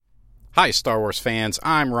Hi, Star Wars fans.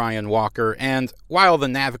 I'm Ryan Walker, and while the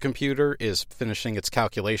Navicomputer is finishing its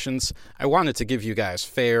calculations, I wanted to give you guys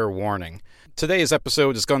fair warning. Today's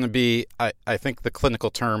episode is going to be, I think the clinical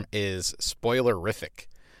term is spoilerific,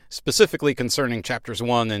 specifically concerning Chapters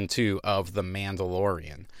 1 and 2 of The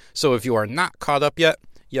Mandalorian. So if you are not caught up yet,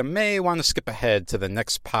 you may want to skip ahead to the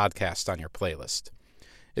next podcast on your playlist.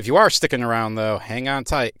 If you are sticking around, though, hang on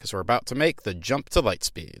tight, because we're about to make the jump to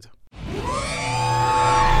lightspeed.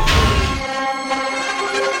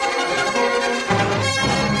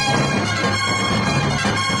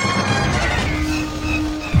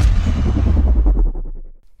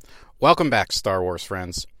 Welcome back, Star Wars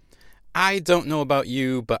friends. I don't know about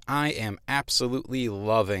you, but I am absolutely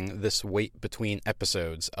loving this wait between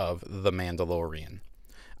episodes of The Mandalorian.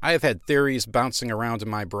 I have had theories bouncing around in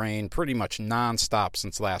my brain pretty much non-stop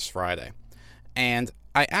since last Friday, and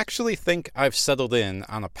I actually think I've settled in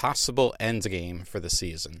on a possible endgame for the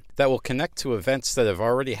season that will connect to events that have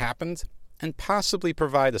already happened and possibly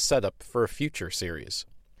provide a setup for a future series.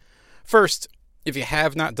 First, if you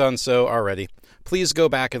have not done so already, please go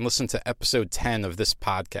back and listen to episode 10 of this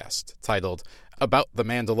podcast, titled About the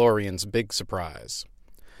Mandalorian's Big Surprise.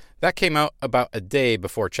 That came out about a day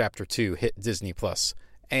before Chapter 2 hit Disney+,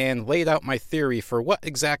 and laid out my theory for what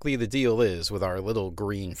exactly the deal is with our little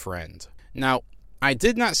green friend. Now, I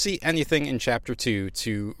did not see anything in Chapter 2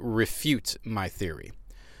 to refute my theory.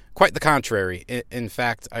 Quite the contrary. In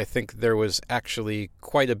fact, I think there was actually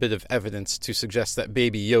quite a bit of evidence to suggest that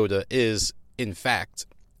Baby Yoda is, in fact,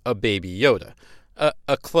 a Baby Yoda,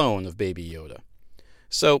 a clone of Baby Yoda.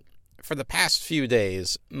 So, for the past few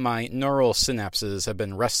days, my neural synapses have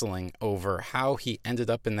been wrestling over how he ended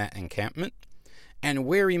up in that encampment and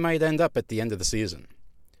where he might end up at the end of the season.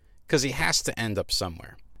 Because he has to end up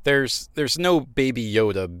somewhere. There's no Baby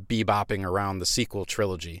Yoda bebopping around the sequel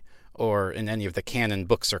trilogy or in any of the canon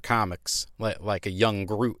books or comics like a young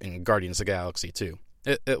Groot in Guardians of the Galaxy 2,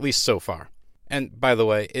 at least so far. And by the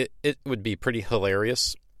way, it would be pretty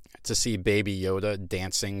hilarious to see Baby Yoda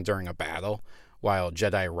dancing during a battle while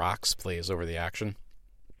Jedi Rocks plays over the action.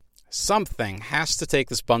 Something has to take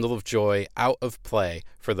this bundle of joy out of play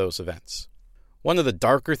for those events. One of the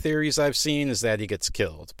darker theories I've seen is that he gets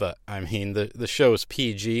killed, but I mean, the show's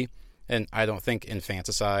PG, and I don't think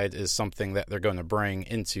infanticide is something that they're going to bring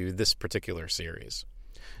into this particular series.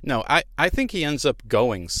 No, I think he ends up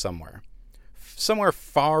going somewhere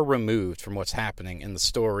far removed from what's happening in the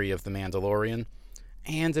story of The Mandalorian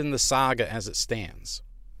and in the saga as it stands.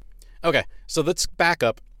 Okay, so let's back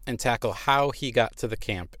up and tackle how he got to the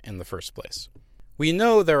camp in the first place. We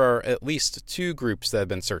know there are at least two groups that have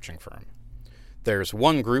been searching for him. There's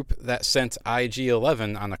one group that sent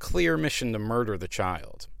IG-11 on a clear mission to murder the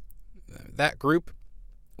child. That group,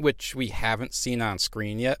 which we haven't seen on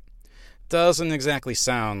screen yet, doesn't exactly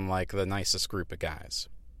sound like the nicest group of guys.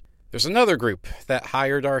 There's another group that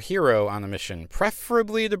hired our hero on a mission,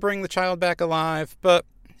 preferably to bring the child back alive, but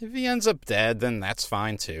if he ends up dead, then that's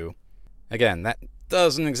fine too. Again, that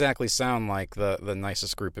doesn't exactly sound like the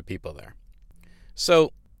nicest group of people there.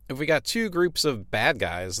 So, if we got two groups of bad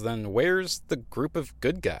guys, then where's the group of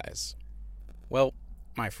good guys? Well,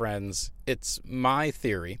 my friends, it's my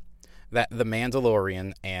theory that the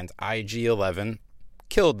Mandalorian and IG-11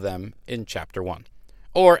 killed them in Chapter 1.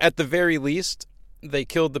 Or, at the very least, they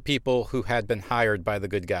killed the people who had been hired by the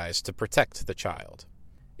good guys to protect the child.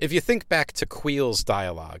 If you think back to Queel's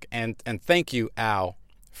dialogue, and thank you, Al,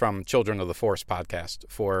 from Children of the Force podcast,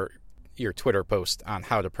 for your Twitter post on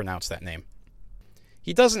how to pronounce that name.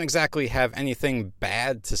 He doesn't exactly have anything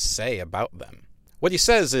bad to say about them. What he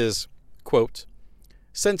says is, quote,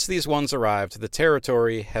 "Since these ones arrived, the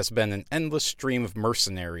territory has been an endless stream of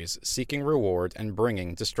mercenaries seeking reward and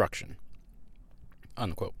bringing destruction."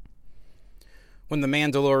 Unquote. When the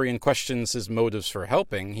Mandalorian questions his motives for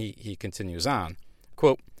helping, he continues on,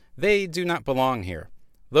 quote, "They do not belong here.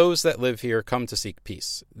 Those that live here come to seek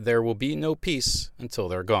peace. There will be no peace until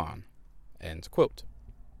they're gone." End quote.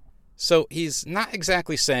 So he's not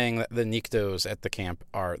exactly saying that the Niktos at the camp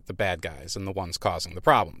are the bad guys and the ones causing the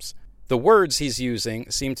problems. The words he's using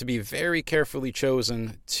seem to be very carefully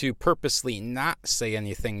chosen to purposely not say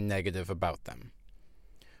anything negative about them.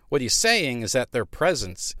 What he's saying is that their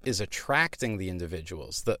presence is attracting the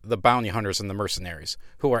individuals, the bounty hunters and the mercenaries,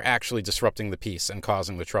 who are actually disrupting the peace and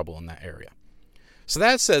causing the trouble in that area. So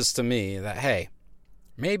that says to me that, hey,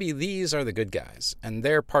 maybe these are the good guys, and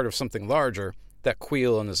they're part of something larger that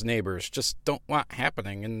Queel and his neighbors just don't want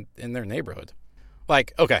happening in their neighborhood.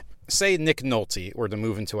 Like, okay, say Nick Nolte were to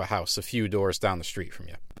move into a house a few doors down the street from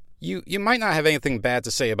you. You might not have anything bad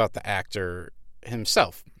to say about the actor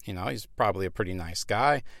himself. He's probably a pretty nice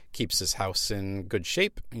guy, keeps his house in good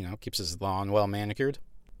shape, keeps his lawn well manicured.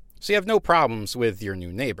 So you have no problems with your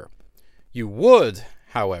new neighbor. You would,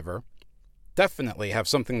 however, definitely have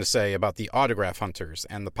something to say about the autograph hunters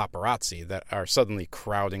and the paparazzi that are suddenly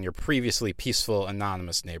crowding your previously peaceful,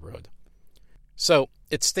 anonymous neighborhood. So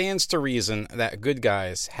it stands to reason that good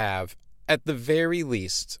guys have, at the very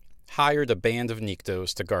least, hired a band of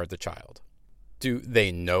Niktos to guard the child. Do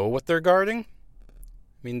they know what they're guarding?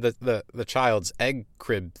 I mean, the child's egg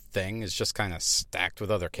crib thing is just kind of stacked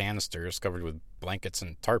with other canisters covered with blankets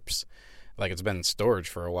and tarps, like it's been in storage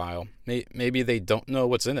for a while. Maybe they don't know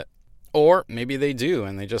what's in it. Or maybe they do,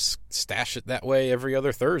 and they just stash it that way every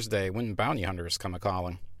other Thursday when bounty hunters come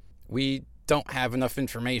a-calling. We don't have enough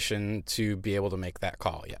information to be able to make that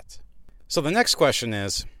call yet. So the next question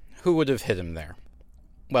is, who would have hit him there?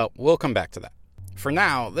 Well, we'll come back to that. For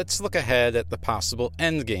now, let's look ahead at the possible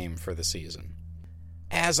endgame for the season.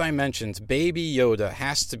 As I mentioned, Baby Yoda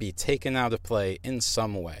has to be taken out of play in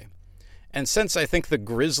some way. And since I think the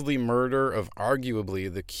grisly murder of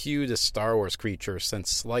arguably the cutest Star Wars creature since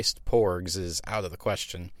sliced porgs is out of the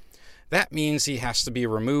question, that means he has to be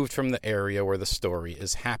removed from the area where the story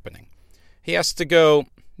is happening. He has to go,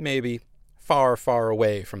 maybe, far, far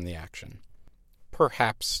away from the action.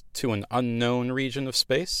 Perhaps to an unknown region of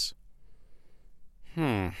space?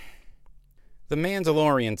 The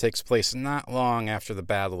Mandalorian takes place not long after the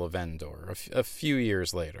Battle of Endor, a few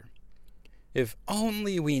years later. If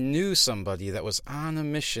only we knew somebody that was on a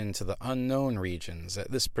mission to the unknown regions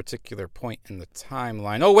at this particular point in the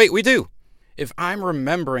timeline. Oh, wait, we do! If I'm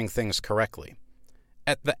remembering things correctly,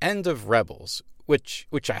 at the end of Rebels,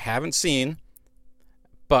 which I haven't seen,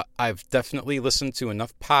 but I've definitely listened to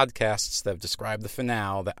enough podcasts that have described the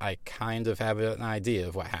finale that I kind of have an idea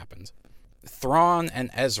of what happened. Thrawn and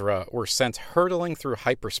Ezra were sent hurtling through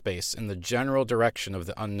hyperspace in the general direction of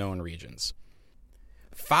the unknown regions.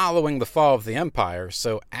 Following the fall of the Empire,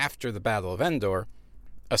 so after the Battle of Endor,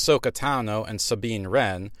 Ahsoka Tano and Sabine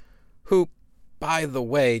Wren, who, by the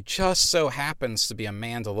way, just so happens to be a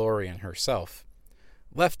Mandalorian herself,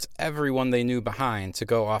 left everyone they knew behind to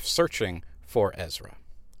go off searching for Ezra.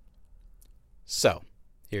 So,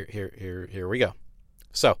 here we go.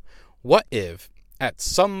 So, what if, at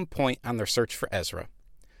some point on their search for Ezra,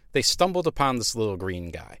 they stumbled upon this little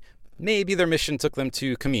green guy? Maybe their mission took them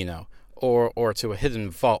to Kamino, or to a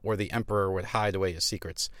hidden vault where the Emperor would hide away his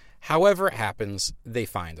secrets. However it happens, they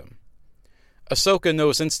find him. Ahsoka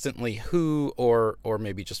knows instantly who or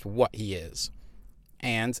maybe just what he is.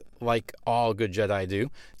 And, like all good Jedi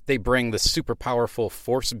do, they bring the super powerful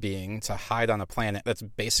Force being to hide on a planet that's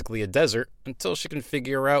basically a desert until she can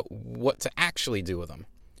figure out what to actually do with him.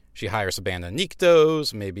 She hires a band of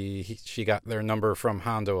Niktos, maybe she got their number from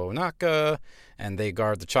Hondo Ohnaka, and they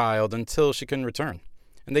guard the child until she can return.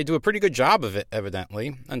 And they do a pretty good job of it,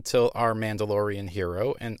 evidently, until our Mandalorian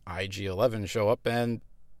hero and IG-11 show up and,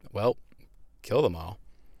 well, kill them all.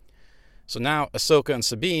 So now Ahsoka and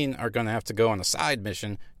Sabine are going to have to go on a side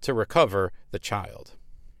mission to recover the child.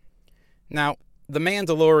 Now, the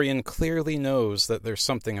Mandalorian clearly knows that there's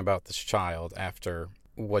something about this child after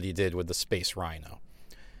what he did with the Space Rhino.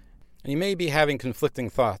 And he may be having conflicting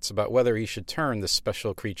thoughts about whether he should turn this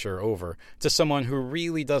special creature over to someone who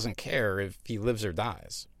really doesn't care if he lives or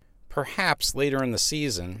dies. Perhaps later in the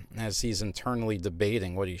season, as he's internally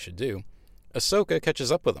debating what he should do, Ahsoka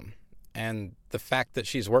catches up with him, and the fact that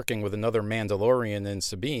she's working with another Mandalorian in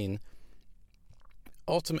Sabine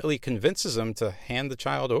ultimately convinces him to hand the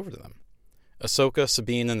child over to them. Ahsoka,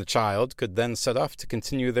 Sabine, and the child could then set off to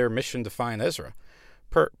continue their mission to find Ezra,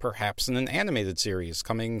 perhaps in an animated series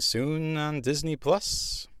coming soon on Disney+.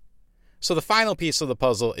 So the final piece of the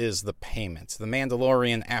puzzle is the payment. The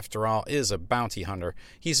Mandalorian, after all, is a bounty hunter.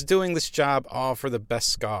 He's doing this job all for the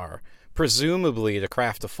Beskar, presumably to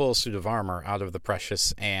craft a full suit of armor out of the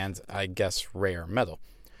precious and, I guess, rare metal.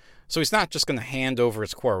 So he's not just going to hand over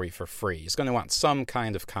his quarry for free. He's going to want some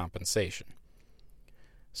kind of compensation.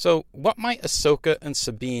 So what might Ahsoka and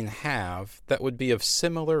Sabine have that would be of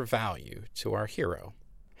similar value to our hero?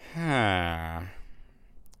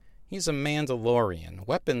 He's a Mandalorian.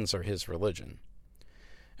 Weapons are his religion.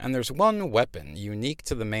 And there's one weapon unique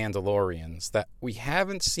to the Mandalorians that we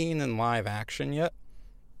haven't seen in live action yet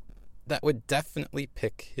that would definitely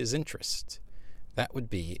pick his interest. That would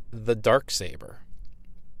be the Darksaber.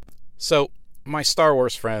 So, my Star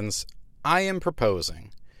Wars friends, I am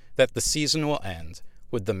proposing that the season will end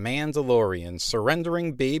with the Mandalorian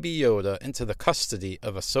surrendering Baby Yoda into the custody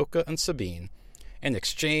of Ahsoka and Sabine in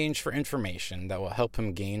exchange for information that will help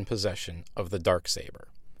him gain possession of the Darksaber.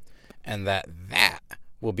 And that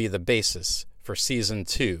will be the basis for Season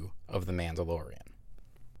 2 of The Mandalorian.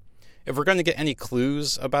 If we're going to get any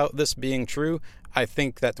clues about this being true, I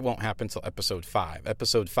think that won't happen until episode 5.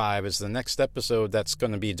 Episode 5 is the next episode that's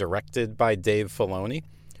going to be directed by Dave Filoni,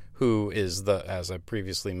 who is, as I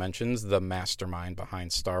previously mentioned, the mastermind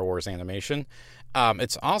behind Star Wars animation.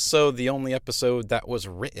 It's also the only episode that was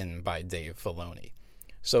written by Dave Filoni.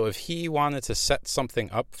 So if he wanted to set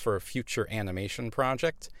something up for a future animation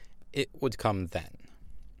project, it would come then.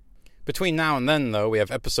 Between now and then, though, we have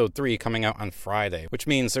episode 3 coming out on Friday, which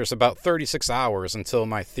means there's about 36 hours until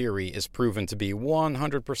my theory is proven to be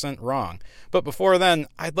 100% wrong. But before then,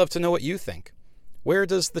 I'd love to know what you think. Where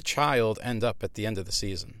does the child end up at the end of the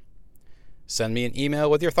season? Send me an email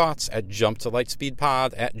with your thoughts at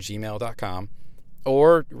jumptolightspeedpod@gmail.com,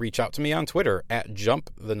 or reach out to me on Twitter at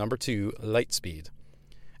jump2lightspeed.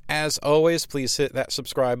 As always, please hit that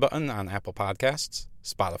subscribe button on Apple Podcasts,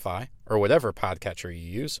 Spotify, or whatever podcatcher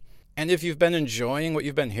you use. And if you've been enjoying what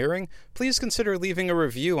you've been hearing, please consider leaving a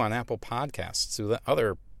review on Apple Podcasts so that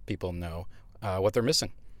other people know what they're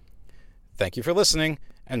missing. Thank you for listening,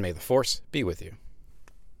 and may the Force be with you.